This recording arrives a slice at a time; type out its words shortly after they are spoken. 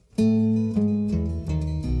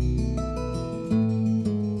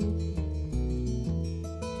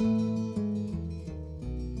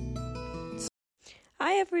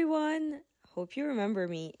everyone. Hope you remember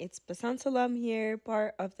me. It's Basan Salam here,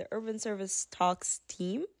 part of the Urban Service Talks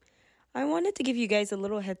team. I wanted to give you guys a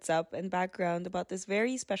little heads up and background about this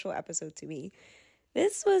very special episode to me.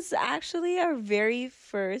 This was actually our very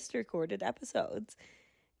first recorded episode.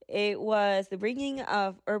 It was the bringing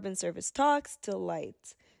of Urban Service Talks to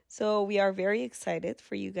light. So we are very excited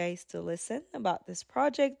for you guys to listen about this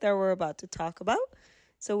project that we're about to talk about.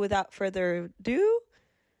 So without further ado,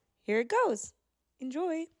 here it goes.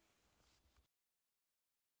 Enjoy.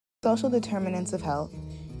 Social determinants of health,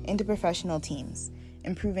 interprofessional teams,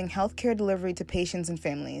 improving healthcare delivery to patients and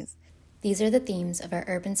families. These are the themes of our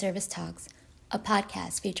Urban Service Talks, a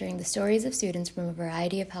podcast featuring the stories of students from a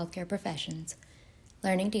variety of healthcare professions,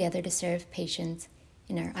 learning together to serve patients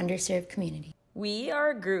in our underserved community. We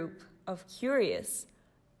are a group of curious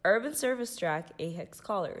Urban Service Track AHEC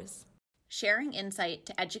scholars, sharing insight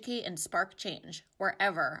to educate and spark change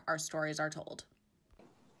wherever our stories are told.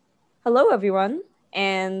 Hello, everyone,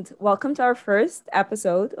 and welcome to our first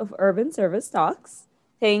episode of Urban Service Talks.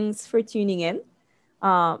 Thanks for tuning in.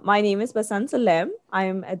 My name is Basan Salem.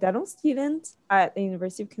 I'm a dental student at the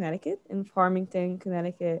University of Connecticut in Farmington,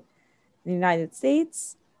 Connecticut, in the United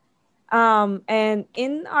States. And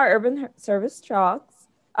in our Urban Service Talks,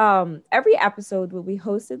 every episode will be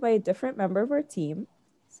hosted by a different member of our team.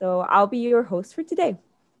 So I'll be your host for today.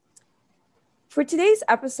 For today's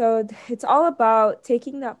episode, it's all about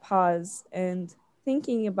taking that pause and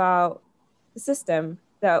thinking about the system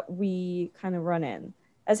that we kind of run in.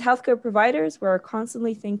 As healthcare providers, we're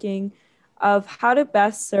constantly thinking of how to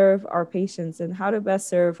best serve our patients and how to best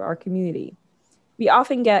serve our community. We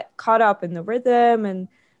often get caught up in the rhythm and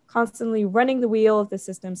constantly running the wheel of the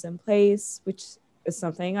systems in place, which is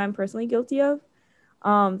something I'm personally guilty of,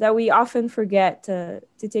 that we often forget to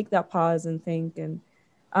take that pause and think and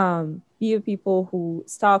be people who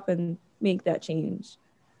stop and make that change.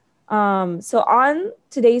 So on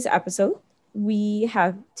today's episode, we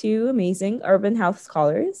have two amazing urban health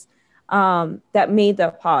scholars that made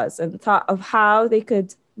that pause and thought of how they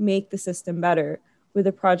could make the system better with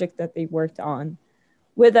a project that they worked on.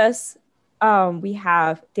 With us, we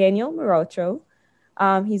have Daniel Morocho.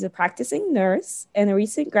 He's a practicing nurse and a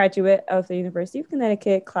recent graduate of the University of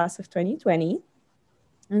Connecticut class of 2020.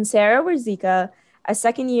 And Sarah Warzika, a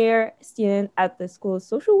second-year student at the School of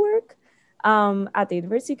Social Work at the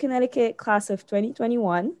University of Connecticut class of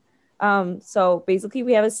 2021. So basically,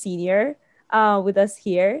 we have a senior with us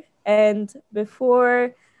here. And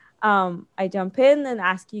before I jump in and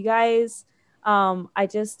ask you guys, I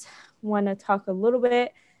just want to talk a little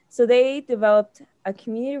bit. So they developed a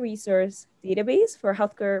community resource database for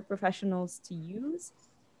healthcare professionals to use.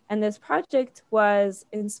 And this project was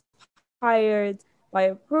inspired by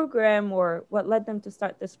a program, or what led them to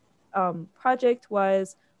start this project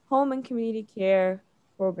was home and community care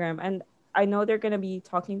program. And I know they're going to be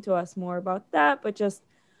talking to us more about that, but just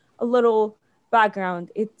a little background.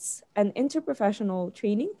 It's an interprofessional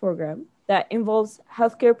training program that involves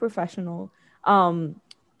healthcare professional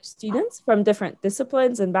students from different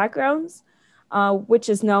disciplines and backgrounds, which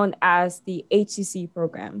is known as the HCC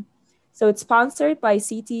program. So it's sponsored by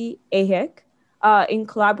CT AHEC, in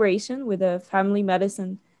collaboration with the Family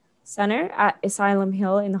Medicine Center at Asylum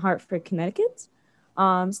Hill in Hartford, Connecticut.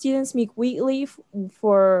 Students meet weekly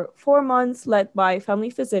for 4 months, led by family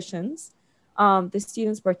physicians. The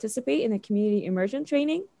students participate in a community immersion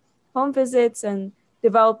training, home visits, and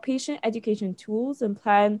develop patient education tools and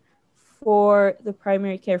plan for the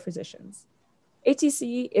primary care physicians.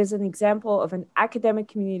 HCC is an example of an academic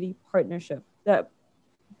community partnership that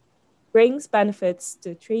brings benefits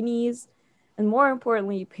to trainees and, more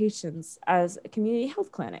importantly, patients as a community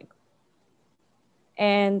health clinic.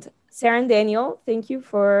 And Sarah and Daniel, thank you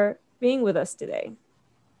for being with us today.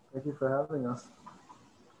 Thank you for having us.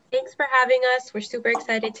 Thanks for having us. We're super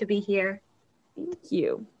excited to be here. Thank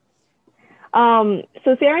you.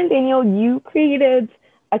 So Sarah and Daniel, you created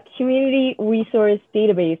a community resource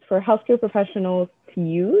database for healthcare professionals to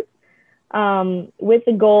use, with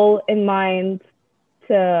the goal in mind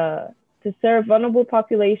to serve vulnerable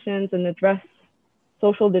populations and address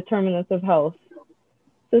social determinants of health.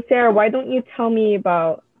 So Sarah, why don't you tell me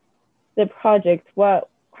about the project?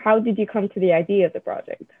 How did you come to the idea of the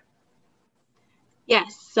project?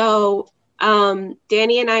 Yes, so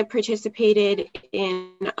Danny and I participated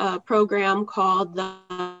in a program called the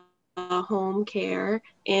Home Care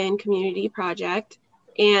and Community Project.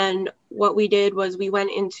 And what we did was we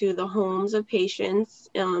went into the homes of patients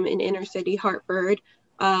in inner city Hartford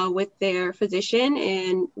with their physician,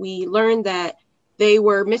 and we learned that they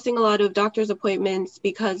were missing a lot of doctor's appointments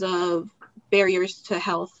because of barriers to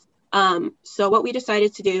health. So what we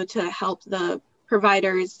decided to do to help the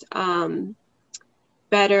providers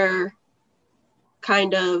better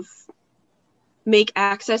kind of make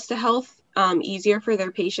access to health easier for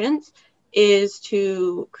their patients is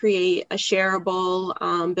to create a shareable,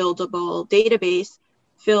 buildable database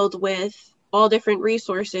filled with all different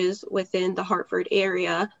resources within the Hartford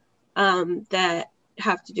area that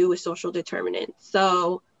have to do with social determinants.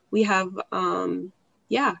 So we have,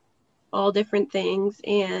 all different things,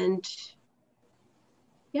 and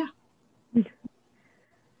yeah.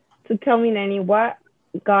 So tell me, Nanny, what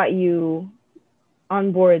got you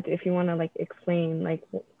on board, if you want to like explain like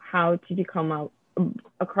how did you come out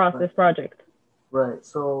across this project? Right.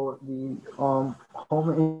 So the home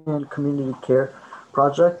and community care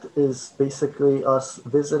project is basically us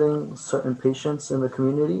visiting certain patients in the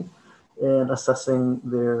community and assessing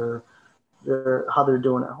their how they're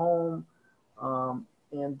doing at home.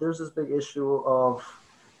 And there's this big issue of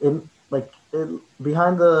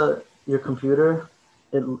behind your computer,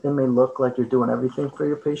 it may look like you're doing everything for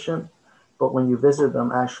your patient, but when you visit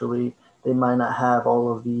them, actually, they might not have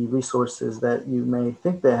all of the resources that you may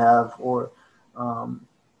think they have.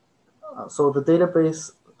 So the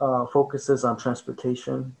database focuses on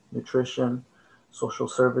transportation, nutrition, social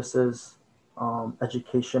services,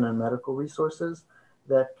 education, and medical resources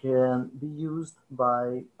that can be used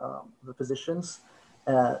by the physicians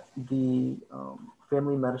at the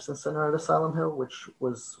Family Medicine Center at Asylum Hill, which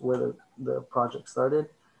was where the project started.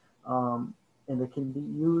 And it can be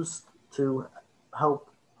used to help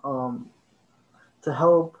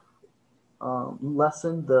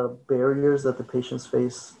lessen the barriers that the patients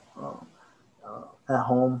face at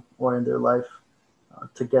home or in their life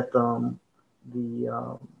to get them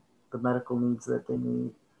the medical needs that they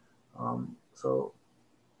need.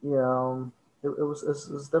 It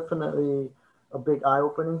was definitely a big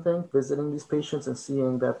eye-opening thing, visiting these patients and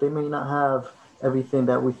seeing that they may not have everything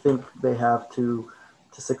that we think they have to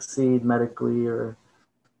succeed medically or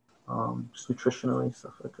just nutritionally,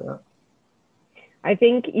 stuff like that. I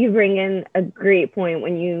think you bring in a great point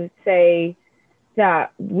when you say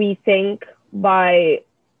that we think by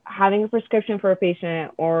having a prescription for a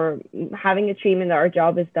patient or having a treatment that our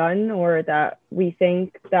job is done, or that we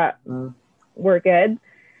think that we're good,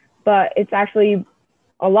 but it's actually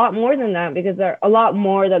a lot more than that, because there's a lot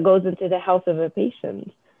more that goes into the health of a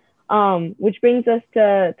patient. Which brings us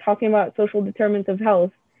to talking about social determinants of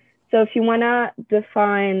health. So if you want to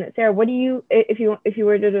define, Sarah, what do you, if you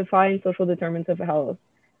were to define social determinants of health,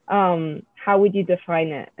 how would you define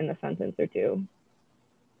it in a sentence or two?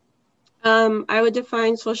 I would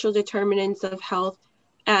define social determinants of health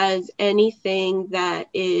as anything that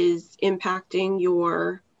is impacting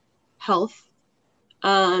your health.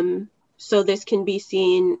 So this can be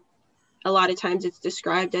seen, a lot of times it's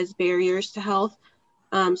described as barriers to health.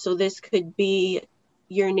 So this could be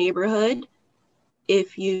your neighborhood.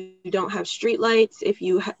 If you don't have streetlights, if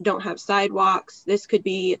you don't have sidewalks, this could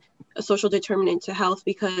be a social determinant to health,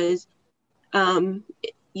 because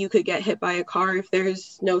you could get hit by a car if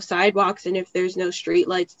there's no sidewalks, and if there's no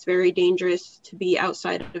streetlights, it's very dangerous to be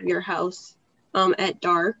outside of your house at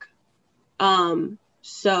dark.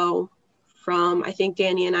 So I think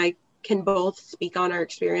Danny and I can both speak on our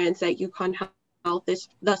experience at UConn Health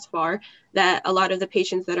thus far, that a lot of the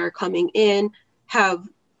patients that are coming in have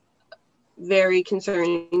very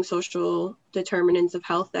concerning social determinants of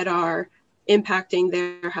health that are impacting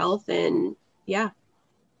their health. And yeah.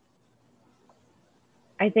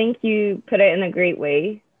 I think you put it in a great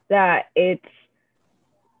way, that it's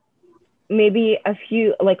maybe a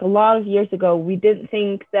lot of years ago, we didn't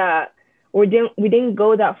think that, or we didn't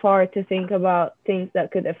go that far to think about things that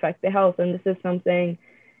could affect the health. And this is something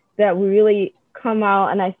that we really come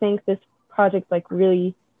out, and I think this project like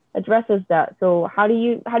really addresses that. So how do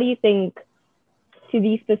you think, to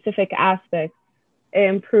these specific aspects, it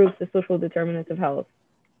improves the social determinants of health,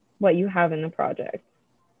 what you have in the project?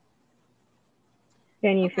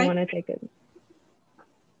 Danny, if you want to take it.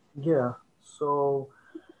 Yeah, so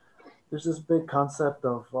there's this big concept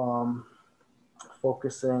of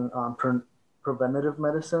focusing on preventative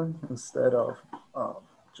medicine instead of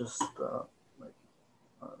just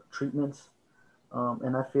treatments.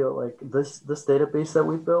 And I feel like this database that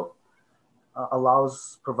we built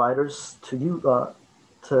allows providers to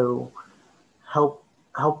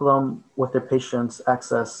help them with their patients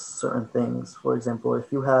access certain things. For example,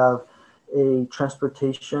 if you have a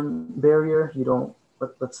transportation barrier,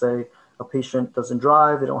 let's say a patient doesn't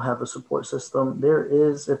drive, they don't have a support system. There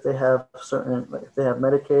is, if they have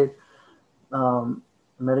Medicaid,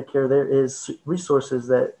 Medicare, there is resources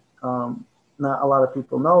that not a lot of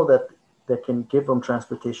people know that can give them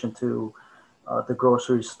transportation to the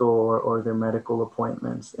grocery store or their medical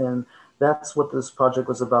appointments. And that's what this project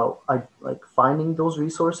was about. I like finding those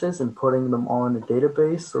resources and putting them all in a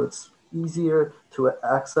database so it's easier to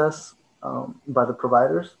access by the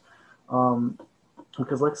providers.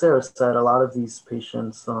 Because like Sarah said, a lot of these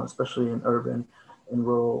patients, especially in urban and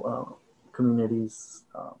rural communities,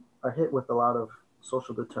 are hit with a lot of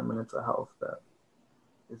social determinants of health that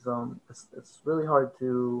is it's really hard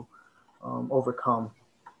to overcome.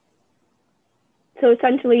 So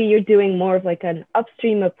essentially, you're doing more of like an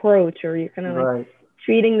upstream approach, or you're kind of like Right.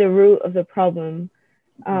 treating the root of the problem,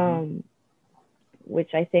 Mm-hmm.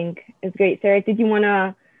 which I think is great. Sarah, did you want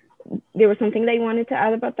to? There was something that you wanted to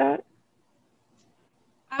add about that?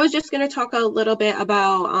 I was just going to talk a little bit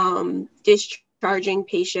about discharging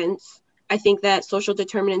patients. I think that social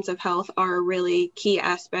determinants of health are a really key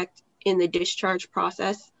aspect in the discharge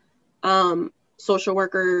process. Social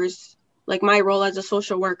workers, like my role as a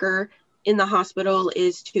social worker in the hospital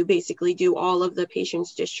is to basically do all of the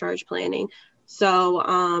patient's discharge planning.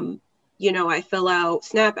 So, you know, I fill out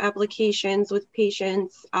SNAP applications with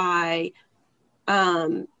patients. I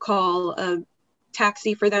call a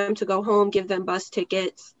taxi for them to go home, give them bus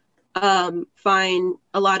tickets, find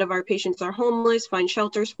a lot of our patients are homeless, find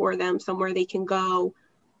shelters for them, somewhere they can go.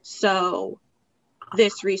 So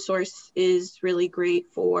this resource is really great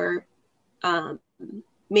for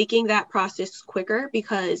making that process quicker,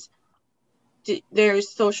 because there's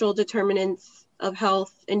social determinants of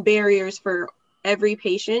health and barriers for every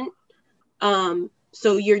patient.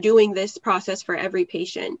 So you're doing this process for every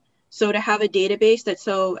patient. So to have a database that's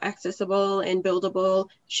so accessible and buildable,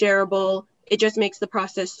 shareable, it just makes the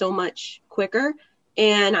process so much quicker.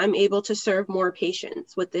 And I'm able to serve more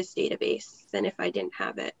patients with this database than if I didn't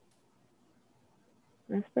have it.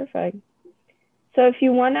 That's perfect. So if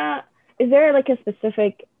you wanna, is there like a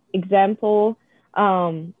specific example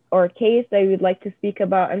or case that you would like to speak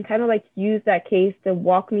about, and kind of like use that case to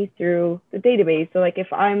walk me through the database? So like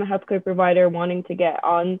if I'm a healthcare provider wanting to get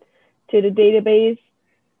on to the database,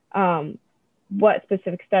 what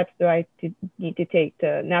specific steps do I need to take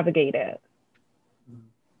to navigate it?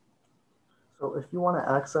 So if you want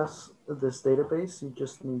to access this database, you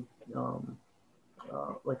just need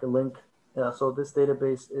like a link. So this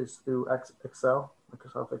database is through Excel,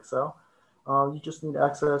 Microsoft Excel. You just need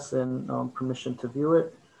access and permission to view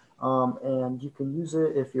it. And you can use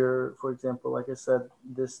it if you're, for example, like I said,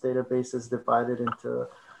 this database is divided into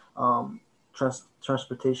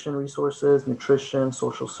transportation resources, nutrition,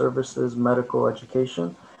 social services, medical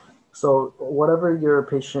education. So whatever your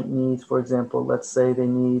patient needs, for example, let's say they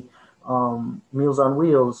need Meals on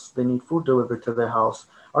Wheels, they need food delivered to their house.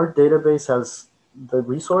 Our database has the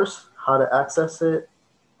resource, how to access it,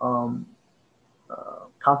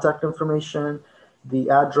 contact information, the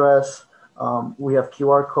address. We have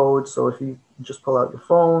QR codes. So if you just pull out your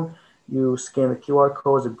phone, you scan the QR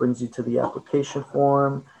codes, it brings you to the application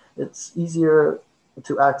form. It's easier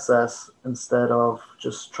to access instead of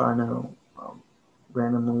just trying to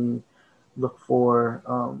randomly look for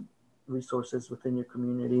resources within your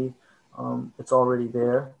community. It's already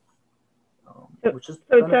there, which is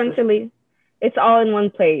so essentially, it's all in one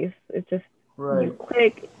place. It's just right. You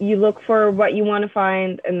click, you look for what you want to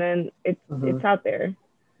find, and then it's out there.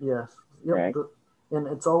 Yes. Yep. And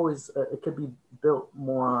it's always it could be built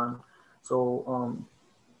more on. So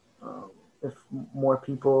if more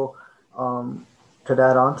people could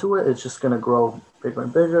add on to it, it's just going to grow bigger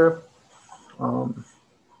and bigger.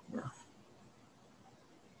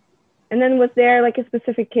 And then was there like a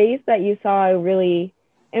specific case that you saw really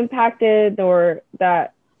impacted, or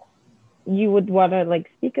that you would want to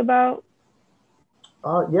like speak about?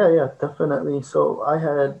 Yeah, definitely. So I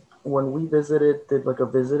had, when we did like a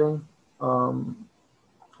visiting, when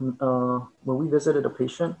we visited a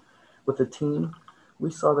patient with a team,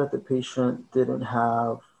 we saw that the patient didn't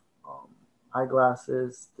have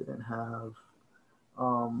eyeglasses, didn't have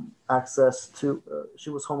access to, she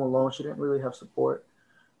was home alone. She didn't really have support.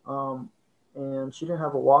 And she didn't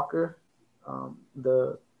have a walker.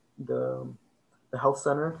 The health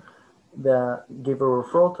center that gave her a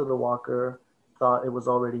referral to the walker thought it was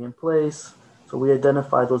already in place. So we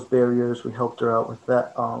identified those barriers. We helped her out with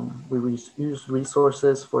that. We used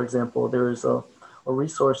resources. For example, there is a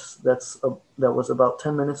resource that was about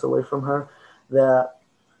 10 minutes away from her that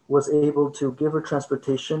was able to give her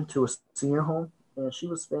transportation to a senior home. And she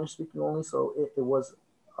was Spanish speaking only, so it was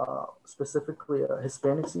specifically a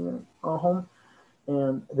Hispanic senior home.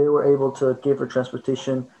 And they were able to give her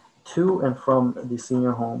transportation to and from the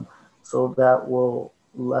senior home. So that will,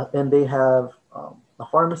 and they have a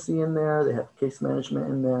pharmacy in there, they have case management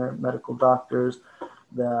in there, medical doctors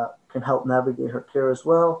that can help navigate her care as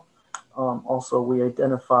well. Also, we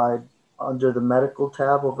identified under the medical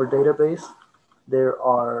tab of our database, there's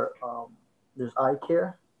eye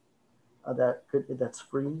care that's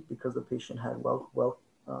free because the patient had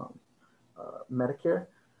Medicare,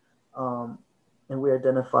 and we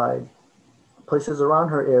identified places around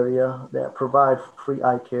her area that provide free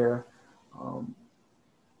eye care, and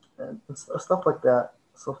stuff like that.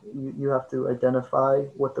 So you have to identify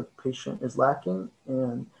what the patient is lacking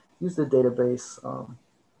and use the database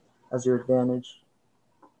as your advantage.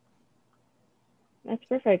 That's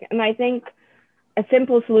perfect. And I think a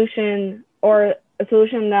simple solution, or a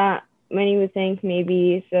solution that many would think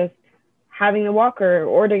maybe is just having a walker,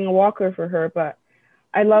 ordering a walker for her. But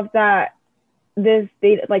I love that this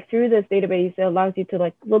data, like through this database, it allows you to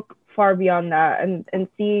like look far beyond that and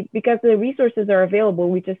see, because the resources are available,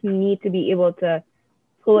 we just need to be able to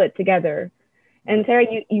pull it together. And Sarah,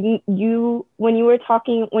 you when you were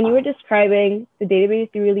describing the database,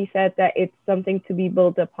 you really said that it's something to be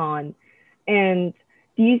built upon. And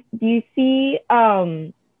do you see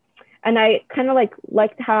and I kind of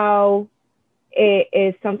liked how it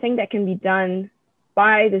is something that can be done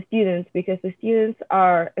by the students, because the students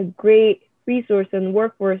are a great resource and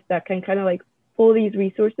workforce that can kind of like pull these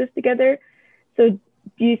resources together. So do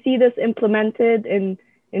you see this implemented in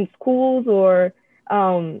schools or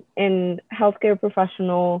in healthcare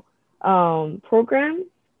professional programs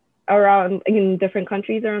around in different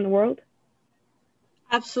countries around the world?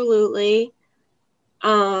 Absolutely.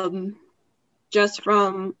 Just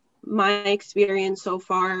from my experience so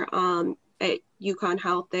far at UConn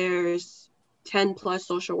Health, there's 10 plus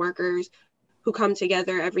social workers who come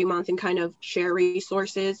together every month and kind of share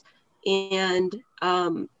resources. And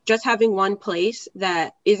just having one place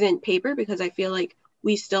that isn't paper, because I feel like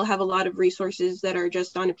we still have a lot of resources that are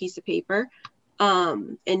just on a piece of paper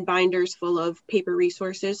and binders full of paper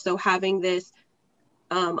resources. So having this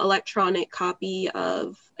electronic copy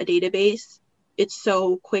of a database, it's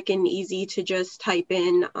so quick and easy to just type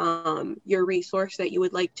in your resource that you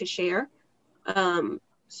would like to share.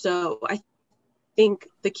 So I think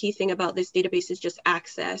the key thing about this database is just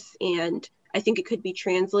access, and I think it could be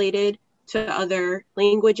translated to other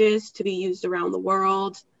languages to be used around the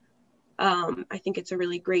world. I think it's a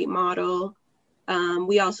really great model.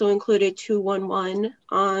 We also included 211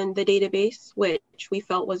 on the database, which we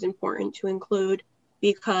felt was important to include,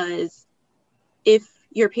 because if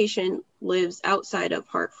your patient lives outside of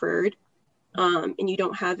Hartford and you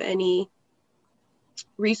don't have any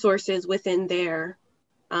resources within their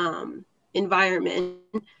environment,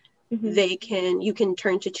 you can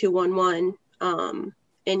turn to 211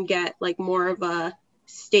 and get like more of a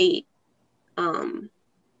state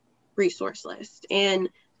resource list. And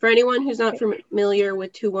for anyone who's not familiar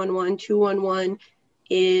with 211, 211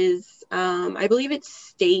 is, I believe it's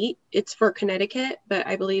state, it's for Connecticut, but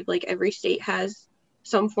I believe like every state has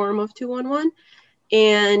some form of 211.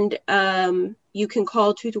 And you can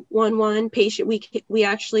call 211 patient. We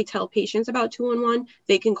actually tell patients about 211.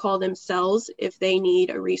 They can call themselves if they need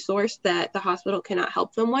a resource that the hospital cannot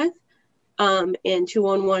help them with. And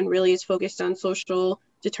 211 really is focused on social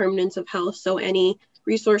determinants of health. So any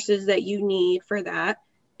resources that you need for that.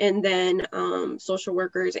 And then social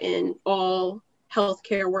workers and all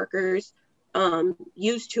healthcare workers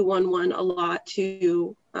use 211 a lot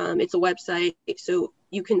to, it's a website, so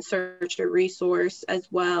you can search a resource as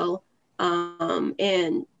well.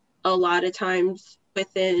 And a lot of times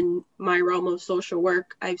within my realm of social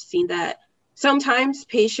work, I've seen that sometimes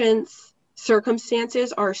patients'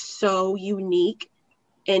 circumstances are so unique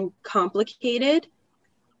and complicated,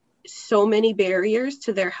 so many barriers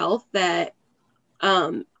to their health that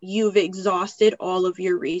you've exhausted all of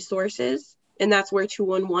your resources. And that's where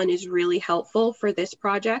 211 is really helpful for this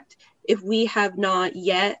project. If we have not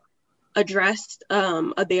yet addressed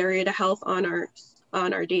a barrier to health on our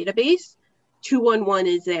database, 211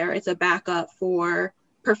 is there. It's a backup for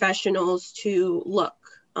professionals to look,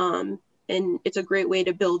 and it's a great way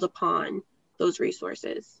to build upon those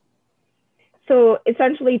resources. So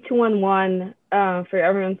essentially 211, for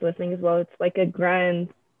everyone's listening as well, it's like a grand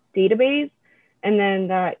database, and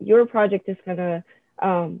then your project is kind of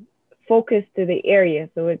focused to the area.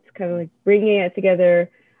 So it's kind of like bringing it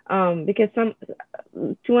together, because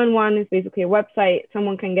 211 is basically a website.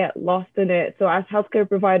 Someone can get lost in it. So as healthcare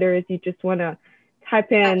providers, you just want to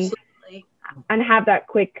type in Absolutely. And have that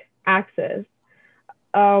quick access.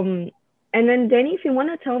 And then Danny, if you want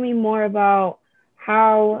to tell me more about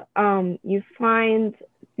how you find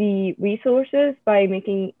the resources by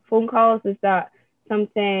making phone calls, is that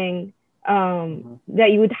something that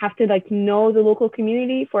you would have to like know the local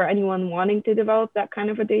community for anyone wanting to develop that kind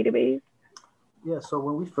of a database? Yeah, so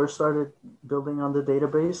when we first started building on the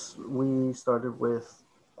database, we started with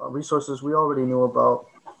resources we already knew about,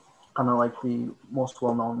 kind of like the most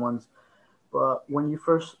well-known ones. But when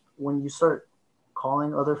you start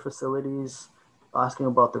calling other facilities, asking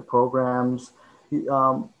about their programs,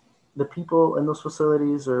 the people in those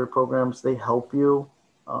facilities or programs, they help you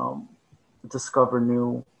um, discover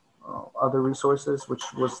new other resources, which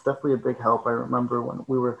was definitely a big help. I remember when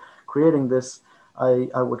we were creating this,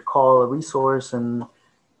 I would call a resource, and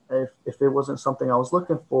if it wasn't something I was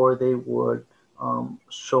looking for, they would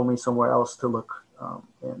show me somewhere else to look.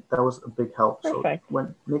 And that was a big help. Perfect. So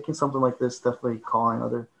when making something like this, definitely calling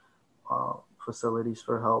other uh, facilities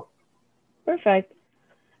for help. Perfect.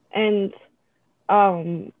 And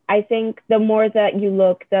I think the more that you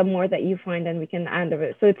look, the more that you find, and we can add of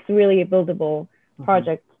it. So it's really a buildable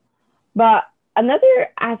project. But another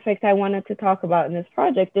aspect I wanted to talk about in this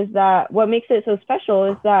project is that what makes it so special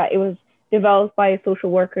is that it was developed by a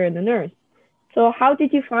social worker and a nurse. So how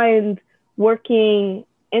did you find working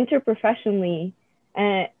interprofessionally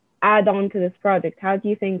and add on to this project? How do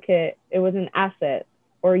you think it was an asset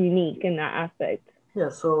or unique in that aspect? Yeah,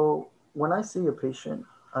 so when I see a patient,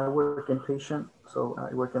 I work inpatient, so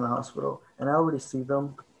I work in the hospital, and I already see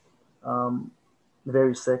them um,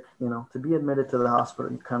 very sick. To be admitted to the hospital,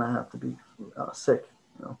 you kind of have to be sick.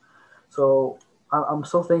 So I'm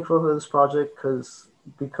so thankful for this project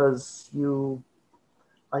because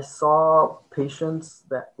I saw patients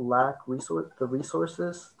that lack the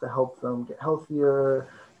resources to help them get healthier,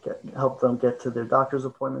 help them get to their doctor's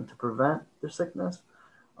appointment to prevent their sickness.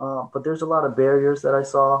 But there's a lot of barriers that I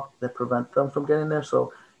saw that prevent them from getting there.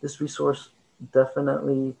 So this resource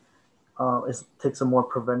definitely takes a more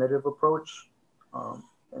preventative approach.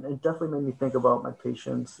 And it definitely made me think about my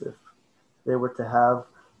patients if they were to have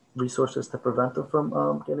resources to prevent them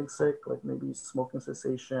from getting sick, like maybe smoking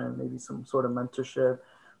cessation, maybe some sort of mentorship,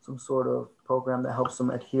 some sort of program that helps them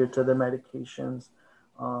adhere to their medications,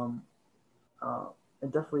 um,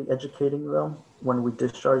 and definitely educating them when we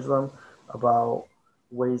discharge them about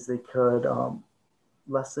ways they could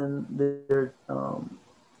lessen their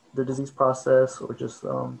disease process or just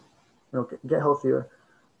get healthier.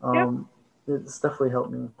 It's definitely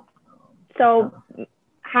helped me. So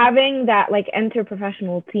having that like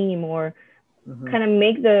interprofessional team or kind of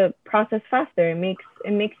make the process faster. It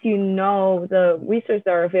makes you know the resources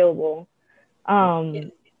that are available.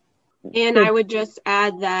 And I would just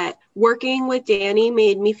add that working with Danny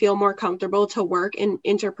made me feel more comfortable to work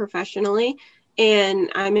interprofessionally.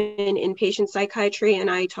 And I'm in inpatient psychiatry, and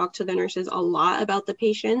I talk to the nurses a lot about the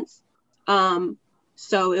patients.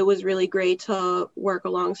 So it was really great to work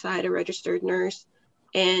alongside a registered nurse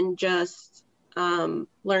and just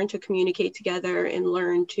learn to communicate together and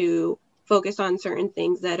learn to focus on certain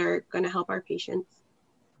things that are going to help our patients.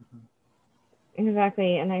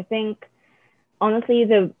 Exactly. And I think, honestly,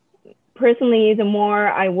 the more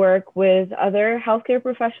I work with other healthcare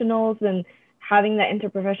professionals and having that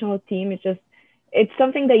interprofessional team, it's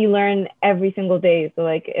something that you learn every single day. So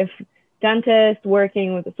like if dentist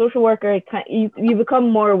working with a social worker, you become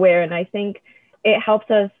more aware. And I think it helps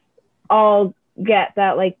us all get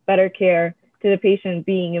that like better care to the patient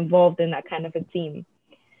being involved in that kind of a team.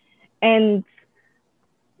 And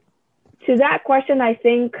to that question, I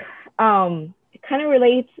think it kind of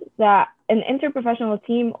relates that an interprofessional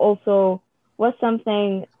team also was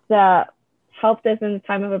something that helped us in the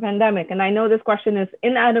time of a pandemic. And I know this question is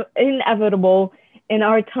inevitable in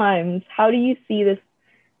our times. How do you see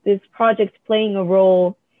this project playing a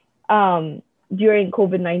role during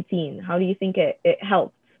COVID-19? How do you think it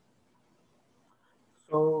helped?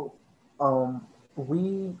 So when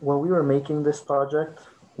we were making this project,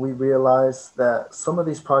 we realized that some of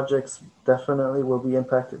these projects definitely will be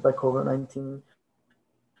impacted by COVID-19,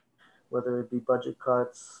 whether it be budget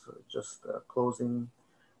cuts or just closing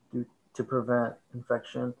to prevent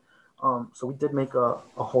infection. So we did make a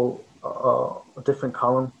whole a different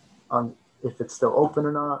column on if it's still open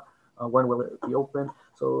or not, when will it be open.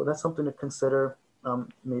 So that's something to consider.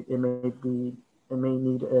 It may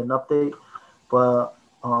need an update, but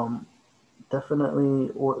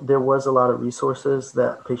definitely there was a lot of resources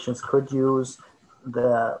that patients could use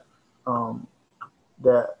that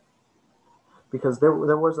because there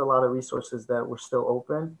was a lot of resources that were still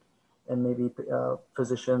open, and maybe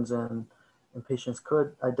physicians and patients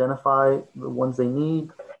could identify the ones they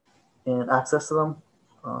need and access to them.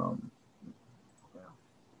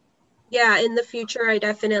 Yeah, in the future, I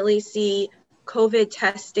definitely see COVID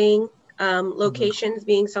testing locations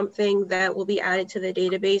being something that will be added to the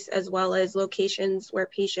database, as well as locations where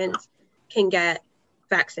patients can get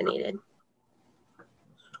vaccinated.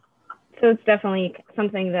 So it's definitely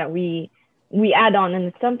something that we add on, and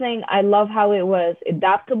it's something I love how it was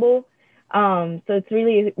adaptable. So it's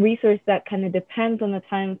really a resource that kind of depends on the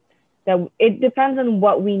time that it depends on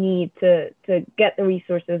what we need to get the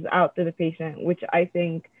resources out to the patient, which I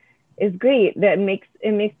think is great. That makes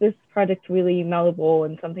this project really malleable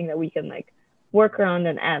and something that we can like work around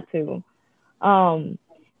and add to. So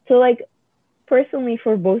like personally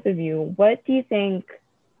for both of you, what do you think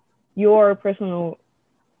your personal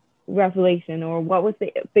revelation, or what was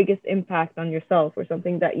the biggest impact on yourself, or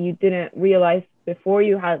something that you didn't realize before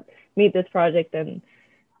you had made this project and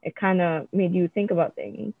it kind of made you think about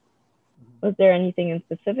things? Was there anything in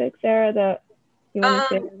specific, Sarah, that you want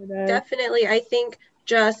to share with us? Definitely. I think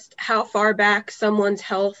just how far back someone's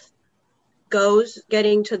health goes,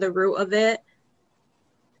 getting to the root of it.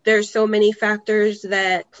 There's so many factors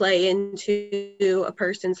that play into a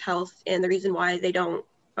person's health and the reason why they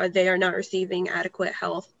are not receiving adequate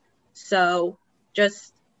health. So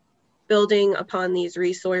just building upon these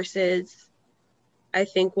resources, I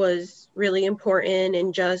think, was really important,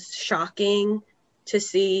 and just shocking to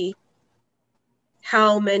see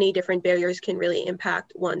how many different barriers can really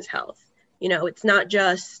impact one's health. You know, it's not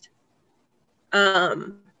just a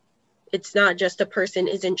person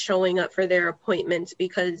isn't showing up for their appointments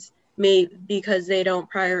because they don't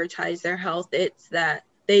prioritize their health. It's that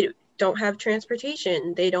they don't have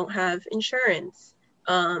transportation, they don't have insurance.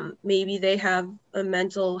 Maybe they have a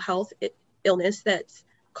mental health illness that's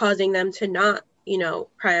causing them to not,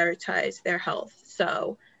 prioritize their health.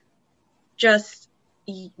 So just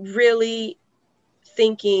really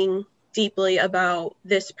thinking deeply about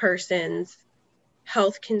this person's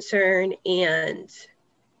health concern and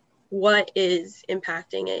what is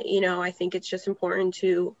impacting it. I think it's just important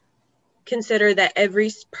to consider that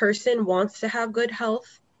every person wants to have good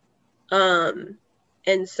health.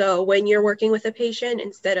 And so when you're working with a patient,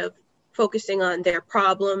 instead of focusing on their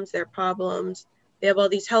problems, they have all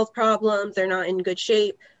these health problems, they're not in good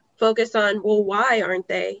shape, focus on, well, why aren't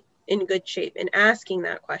they in good shape? And asking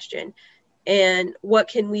that question. And what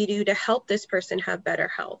can we do to help this person have better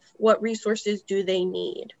health? What resources do they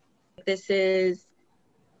need? This is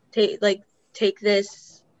take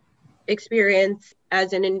this experience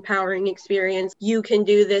as an empowering experience. You can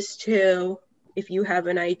do this too. If you have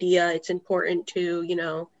an idea, it's important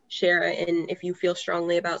to, share it. And if you feel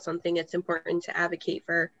strongly about something, it's important to advocate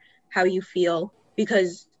for how you feel,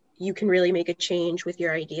 because you can really make a change with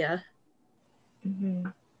your idea. Mm-hmm.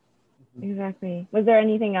 Exactly. Was there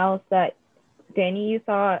anything else that, Danny, you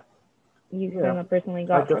thought you kind of personally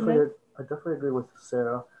got from this? I definitely agree with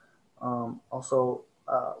Sarah. Also,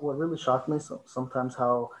 what really shocked me sometimes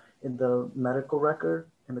how in the medical record,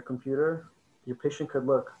 in the computer, your patient could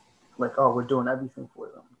look like, oh, we're doing everything for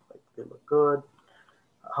them. Like they look good.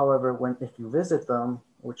 However, if you visit them,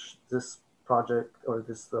 which this project or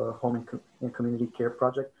this home and community care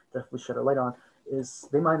project definitely shed a light on, is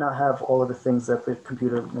they might not have all of the things that the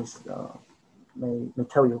computer may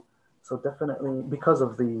tell you. So definitely because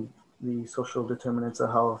of the social determinants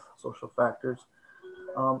of health, social factors.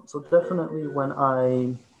 So definitely when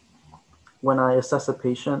I assess a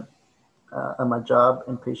patient at my job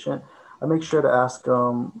and patient, I make sure to ask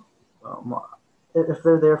if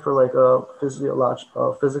they're there for like a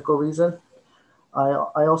physical reason.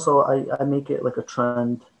 I make it like a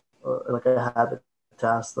trend or like a habit to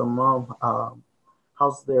ask them, how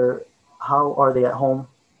are they at home?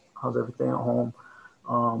 How's everything at home?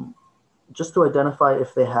 Just to identify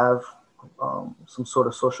if they have some sort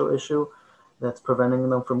of social issue that's preventing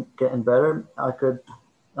them from getting better. I could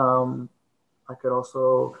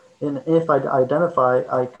also, and if I identify,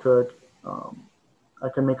 I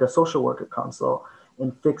can make a social worker consult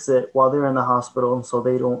and fix it while they're in the hospital, and so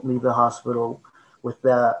they don't leave the hospital with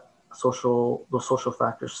those social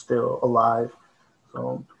factors still alive.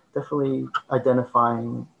 So definitely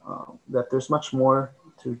identifying that there's much more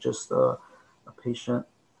to just a patient.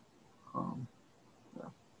 Yeah.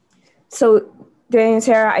 So, Danny and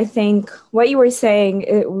Sarah, I think what you were saying,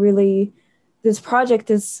 this project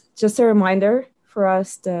is just a reminder for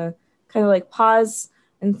us to kind of like pause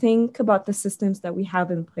and think about the systems that we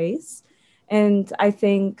have in place. And I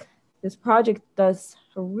think this project does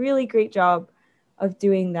a really great job of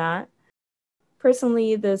doing that.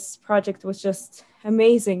 Personally, this project was just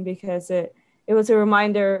amazing because it was a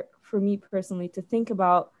reminder for me personally to think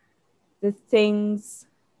about the things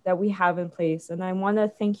that we have in place. And I want to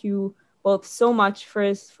thank you both so much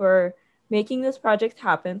first for making this project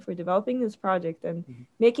happen, for developing this project and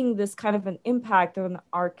making this kind of an impact on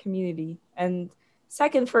our community. And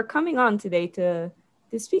second, for coming on today to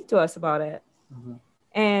speak to us about it. Mm-hmm.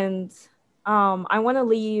 And I want to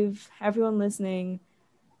leave everyone listening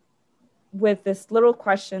with this little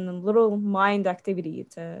question and little mind activity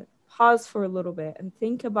to pause for a little bit and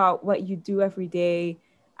think about what you do every day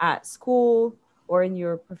at school or in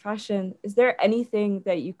your profession, is there anything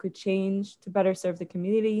that you could change to better serve the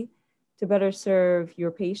community, to better serve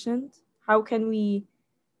your patient? How can we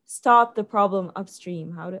stop the problem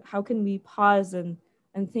upstream? How can we pause and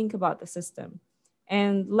think about the system?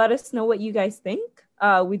 And let us know what you guys think.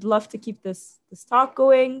 We'd love to keep this talk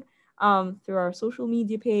going through our social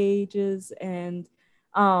media pages and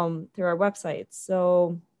through our websites.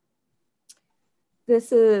 So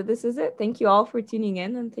this is it. Thank you all for tuning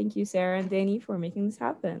in, and thank you, Sarah and Danny, for making this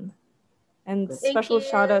happen. And special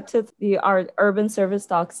shout out to our Urban Service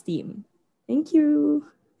Talks team. Thank you.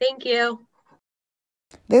 Thank you.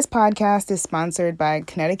 This podcast is sponsored by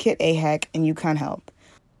Connecticut AHEC and UConn Health.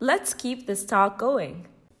 Let's keep this talk going.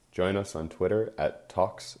 Join us on Twitter at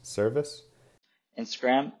TalksService,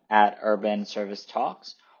 Instagram at Urban Service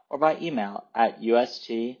Talks, or by email at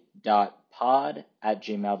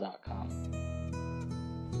ust.pod@gmail.com.